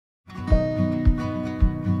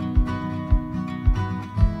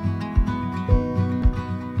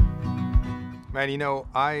Man,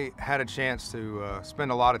 I had a chance to spend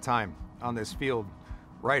a lot of time on this field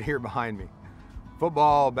right here behind me.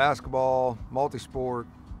 Football, basketball, multi-sport.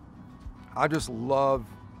 I just love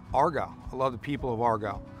Argyle. I love the people of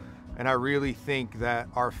Argyle. And I really think that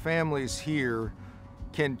our families here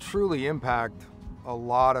can truly impact a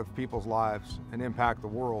lot of people's lives and impact the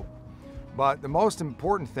world. But the most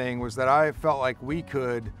important thing was that I felt like we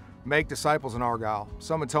could make disciples in Argyle.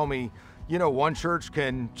 Someone told me, one church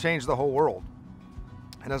can change the whole world.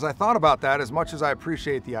 And as I thought about that, as much as I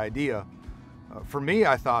appreciate the idea, for me,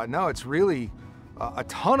 I thought, no, it's really a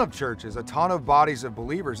ton of churches, a ton of bodies of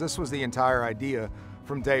believers. This was the entire idea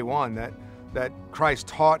from day one, that Christ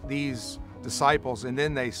taught these disciples and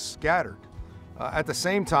then they scattered. At the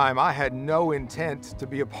same time, I had no intent to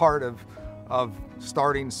be a part of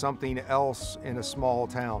starting something else in a small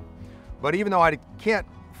town. But even though I can't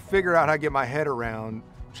figure out how to get my head around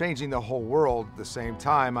changing the whole world at the same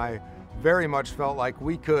time, I very much felt like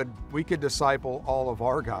we could disciple all of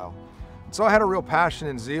Argyle. So I had a real passion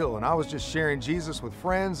and zeal, and I was just sharing Jesus with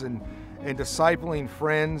friends and discipling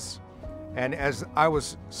friends. And as I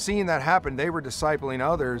was seeing that happen, they were discipling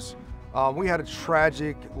others. We had a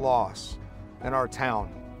tragic loss in our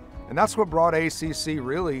town. And that's what brought ACC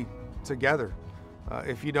really together.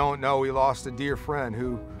 If you don't know, we lost a dear friend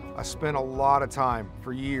who I spent a lot of time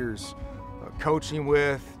for years coaching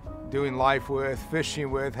with, doing life with,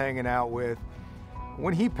 fishing with, hanging out with.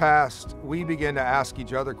 When he passed, we began to ask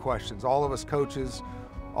each other questions. All of us coaches,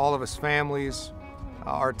 all of us families,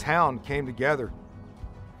 our town came together.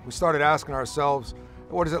 We started asking ourselves,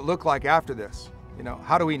 what does it look like after this?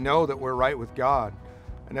 How do we know that we're right with God?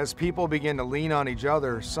 And as people began to lean on each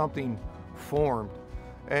other, something formed.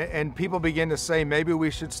 And people began to say, maybe we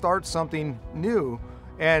should start something new.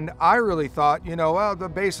 And I really thought, well, the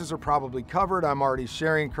bases are probably covered. I'm already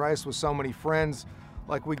sharing Christ with so many friends,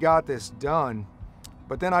 like we got this done.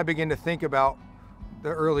 But then I began to think about the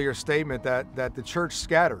earlier statement that the church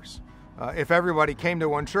scatters. If everybody came to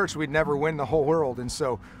one church, we'd never win the whole world. And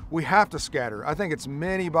so we have to scatter. I think it's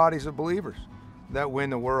many bodies of believers that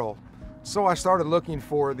win the world. So I started looking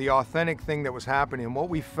for the authentic thing that was happening. And what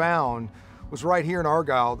we found was right here in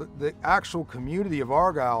Argyle, the actual community of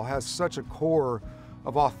Argyle has such a core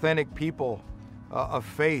of authentic people of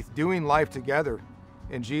faith doing life together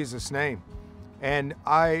in Jesus' name. And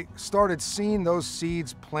I started seeing those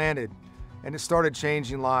seeds planted, and it started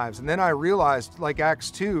changing lives. And then I realized, like Acts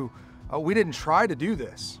 2, we didn't try to do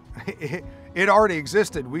this. It already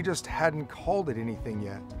existed. We just hadn't called it anything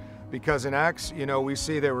yet. Because in Acts, we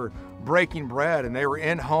see they were breaking bread, and they were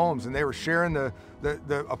in homes, and they were sharing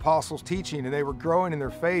the apostles' teaching, and they were growing in their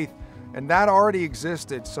faith. And that already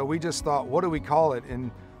existed, so we just thought, what do we call it?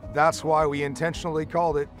 And that's why we intentionally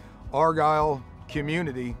called it Argyle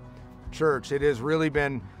Community Church. It has really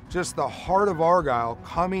been just the heart of Argyle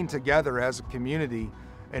coming together as a community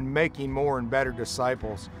and making more and better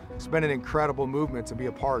disciples. It's been an incredible movement to be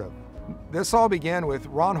a part of. This all began with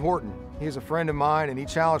Ron Horton. He's a friend of mine, and he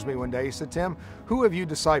challenged me one day. He said, Tim, who have you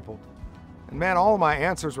discipled? And man, all of my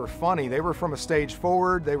answers were funny. They were from a stage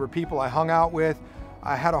forward. They were people I hung out with.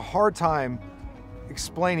 I had a hard time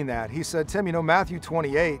explaining that. He said, Tim, Matthew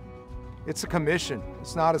 28, it's a commission.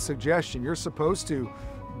 It's not a suggestion. You're supposed to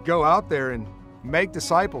go out there and make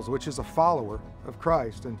disciples, which is a follower of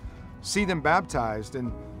Christ, and see them baptized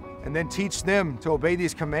and then teach them to obey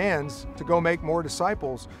these commands to go make more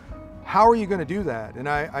disciples. How are you going to do that? And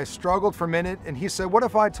I struggled for a minute, and he said, what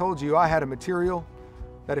if I told you I had a material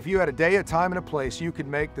that if you had a day, a time, and a place, you could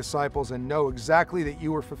make disciples and know exactly that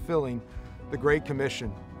you were fulfilling the Great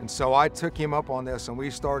Commission? And so I took him up on this, and we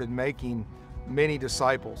started making many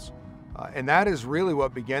disciples. And that is really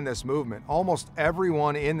what began this movement. Almost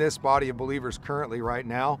everyone in this body of believers currently right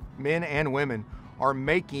now, men and women, are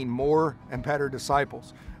making more and better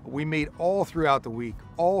disciples. We meet all throughout the week,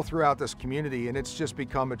 all throughout this community, and it's just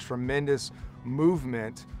become a tremendous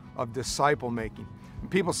movement of disciple making. And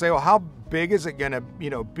people say, well, how big is it going to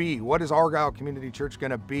be? What is Argyle Community Church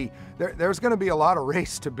going to be? There's going to be a lot of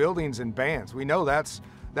race to buildings and bands. We know that's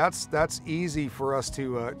easy for us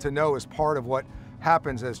to know as part of what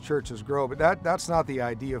happens as churches grow, but that's not the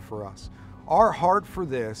idea for us. Our heart for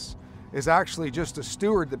this is actually just to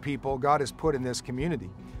steward the people God has put in this community,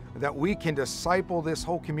 that we can disciple this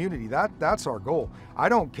whole community. That's our goal. I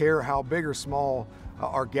don't care how big or small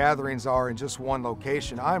our gatherings are in just one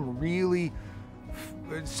location. I'm really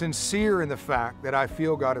sincere in the fact that I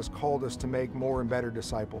feel God has called us to make more and better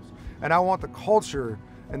disciples. And I want the culture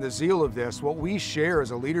and the zeal of this, what we share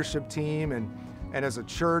as a leadership team and as a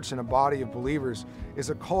church and a body of believers, is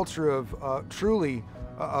a culture of truly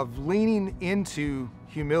of leaning into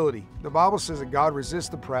humility. The Bible says that God resists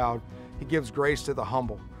the proud, He gives grace to the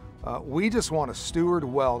humble. We just want to steward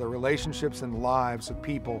well the relationships and lives of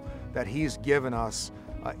people that He's given us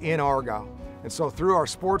in Argyle. And so through our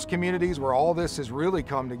sports communities where all this has really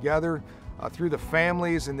come together, through the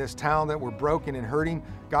families in this town that were broken and hurting,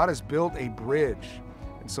 God has built a bridge.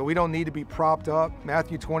 And so we don't need to be propped up.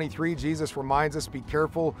 Matthew 23, Jesus reminds us, be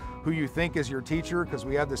careful who you think is your teacher, because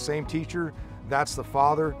we have the same teacher. That's the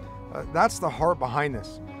Father. That's the heart behind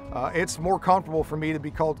this. It's more comfortable for me to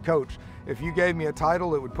be called coach. If you gave me a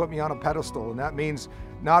title, it would put me on a pedestal. And that means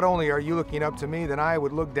not only are you looking up to me, then I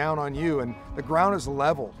would look down on you. And the ground is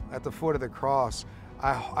level at the foot of the cross.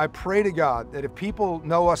 I pray to God that if people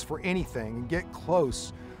know us for anything and get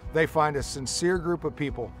close, they find a sincere group of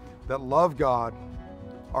people that love God,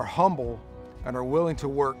 are humble, and are willing to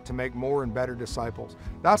work to make more and better disciples.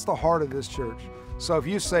 That's the heart of this church. So if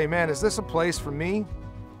you say, man, is this a place for me?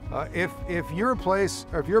 If you're a place,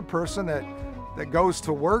 or if you're a person that goes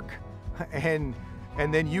to work and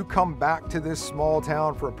then you come back to this small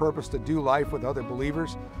town for a purpose to do life with other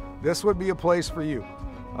believers, this would be a place for you.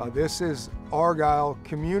 This is Argyle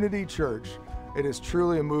Community Church. It is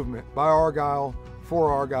truly a movement by Argyle,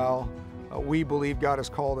 for Argyle. We believe God has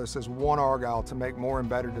called us as one Argyle to make more and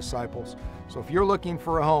better disciples. So if you're looking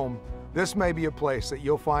for a home, this may be a place that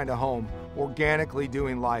you'll find a home organically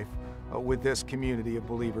doing life with this community of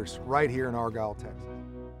believers right here in Argyle, Texas.